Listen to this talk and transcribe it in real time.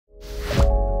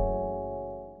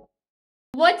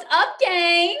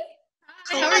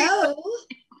Oh.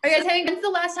 Are you guys having, when's the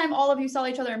last time all of you saw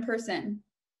each other in person?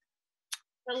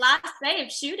 The last day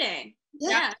of shooting.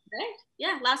 Yeah. Right?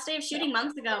 Yeah, last day of shooting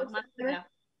months ago.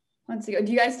 Months ago.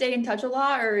 Do you guys stay in touch a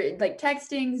lot, or like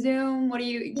texting, Zoom? What do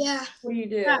you do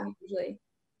usually?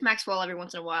 Maxwell every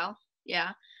once in a while.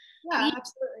 Yeah. Yeah,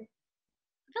 absolutely.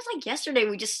 It feels like yesterday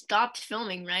we just stopped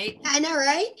filming, right? I know,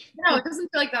 right? No, it doesn't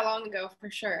feel like that long ago,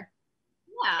 for sure.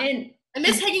 Yeah. And I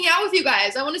miss hanging out with you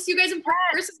guys. I want to see you guys in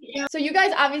person. so you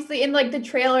guys obviously in like the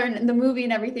trailer and the movie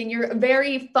and everything, you're a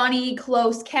very funny,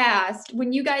 close cast.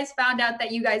 When you guys found out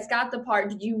that you guys got the part,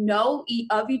 did you know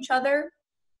of each other?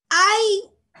 I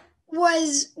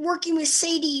was working with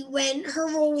Sadie when her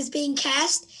role was being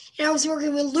cast, and I was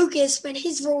working with Lucas when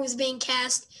his role was being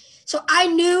cast. So I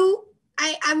knew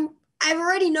I've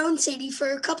already known Sadie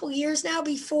for a couple years now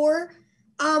before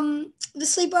the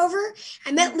sleepover.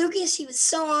 I met Lucas. He was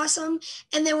so awesome.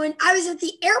 And then when I was at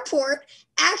the airport,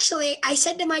 actually, I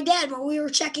said to my dad while we were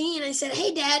checking in, I said,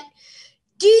 "Hey, Dad,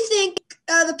 do you think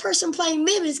the person playing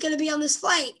Mim is going to be on this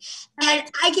flight?" And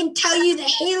I can tell you the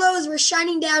halos were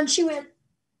shining down. She went,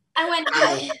 I went,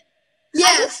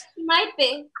 yes, she might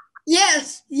be.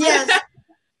 yes.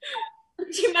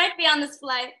 She might be on this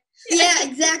flight. Yeah,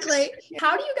 exactly.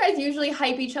 How do you guys usually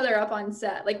hype each other up on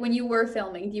set? Like when you were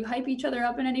filming, do you hype each other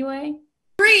up in any way?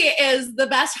 Cree is the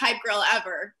best hype girl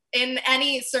ever in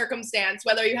any circumstance,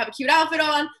 whether you have a cute outfit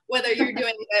on, whether you're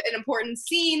doing an important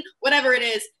scene, whatever it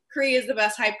is. Cree is the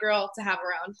best hype girl to have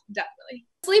around, definitely.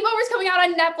 Sleepover's coming out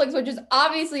on Netflix, which is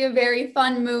obviously a very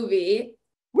fun movie.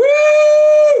 Woo!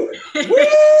 Woo!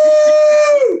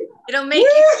 It'll make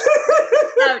you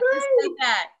out just like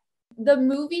that. The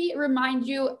movie remind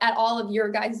you at all of your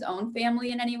guys' own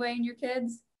family in any way and your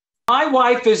kids? My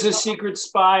wife is a secret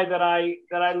spy that I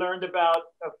learned about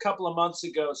a couple of months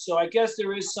ago. So I guess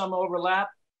there is some overlap.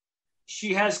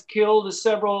 She has killed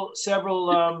several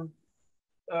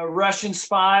Russian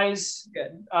spies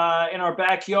in our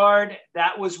backyard.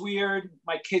 That was weird.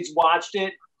 My kids watched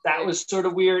it. That was sort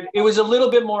of weird. It was a little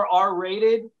bit more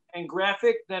R-rated and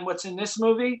graphic than what's in this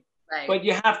movie. Right. But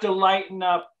you have to lighten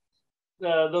up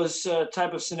those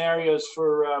type of scenarios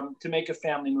for to make a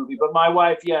family movie. But my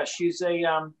wife, yeah, she's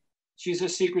a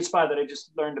secret spy that I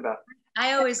just learned about.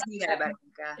 I always knew that about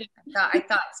Luca. I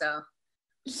thought so.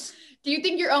 Do you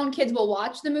think your own kids will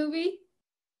watch the movie?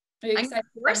 Are you excited? I'm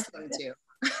gonna force them to.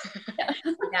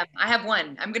 Yeah, I have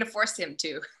one. I'm gonna force him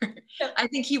to. I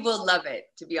think he will love it,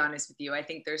 to be honest with you. I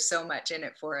think there's so much in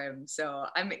it for him. So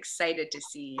I'm excited to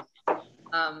see.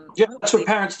 Yeah, that's what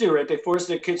parents do, right? They force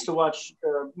their kids to watch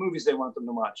movies they want them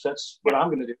to watch. That's what I'm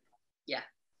going to do. Yeah.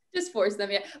 Just force them,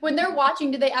 yeah. When they're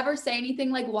watching, do they ever say anything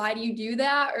like, "Why do you do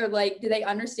that?" Or like, do they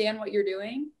understand what you're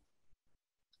doing?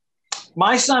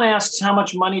 My son asks, "How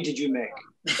much money did you make?"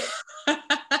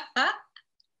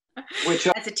 Which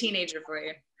That's a teenager for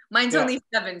you. Mine's only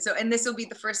 7. So, and this will be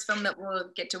the first film that we'll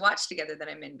get to watch together that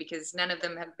I'm in, because none of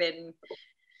them have been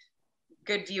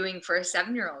good viewing for a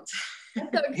 7-year-old.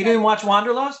 He didn't watch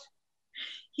Wanderlust?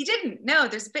 He didn't. No,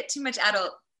 there's a bit too much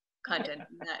adult content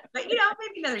in that. But you know,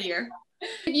 maybe another year.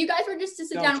 If you guys were just to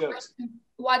sit down and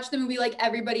watch the movie like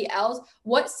everybody else,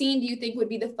 what scene do you think would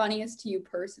be the funniest to you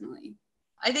personally?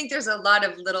 I think there's a lot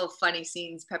of little funny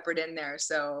scenes peppered in there.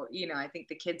 So, you know, I think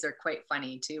the kids are quite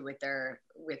funny too with their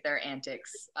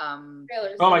antics. Oh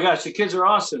my gosh, the kids are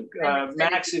awesome.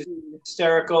 Max is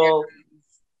hysterical.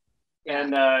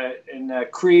 And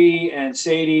Cree and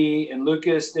Sadie and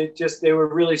Lucas, they were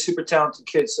really super talented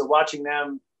kids. So watching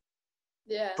them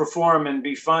perform and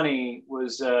be funny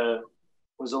was a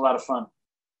lot of fun.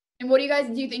 And what do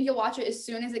you think you'll watch it as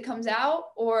soon as it comes out,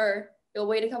 or you'll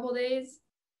wait a couple days?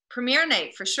 Premiere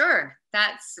night for sure.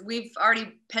 We've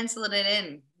already penciled it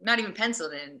in. Not even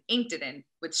penciled it in, inked it in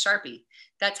with Sharpie.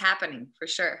 That's happening for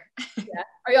sure. Yeah.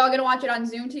 Are y'all gonna watch it on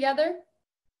Zoom together,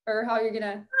 or how you're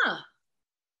gonna? Oh,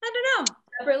 I don't know.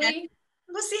 Separately.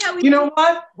 We'll see how we. You know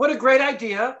what? What a great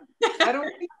idea. I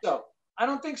don't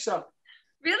think so.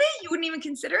 Really? You wouldn't even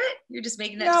consider it? You're just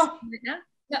making that decision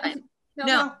right now?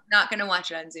 No, not gonna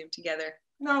watch it on Zoom together.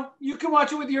 No, you can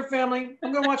watch it with your family.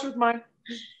 I'm gonna watch it with mine.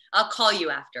 I'll call you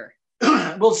after.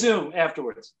 We'll Zoom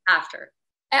afterwards. After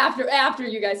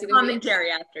you guys see the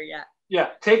commentary after, yeah.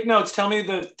 Yeah, take notes. Tell me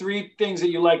the 3 things that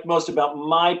you liked most about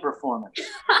my performance.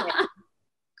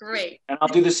 Great. And I'll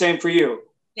do the same for you.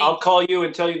 I'll call you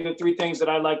and tell you the 3 things that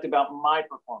I liked about my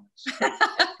performance.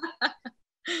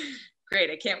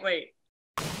 Great, I can't wait.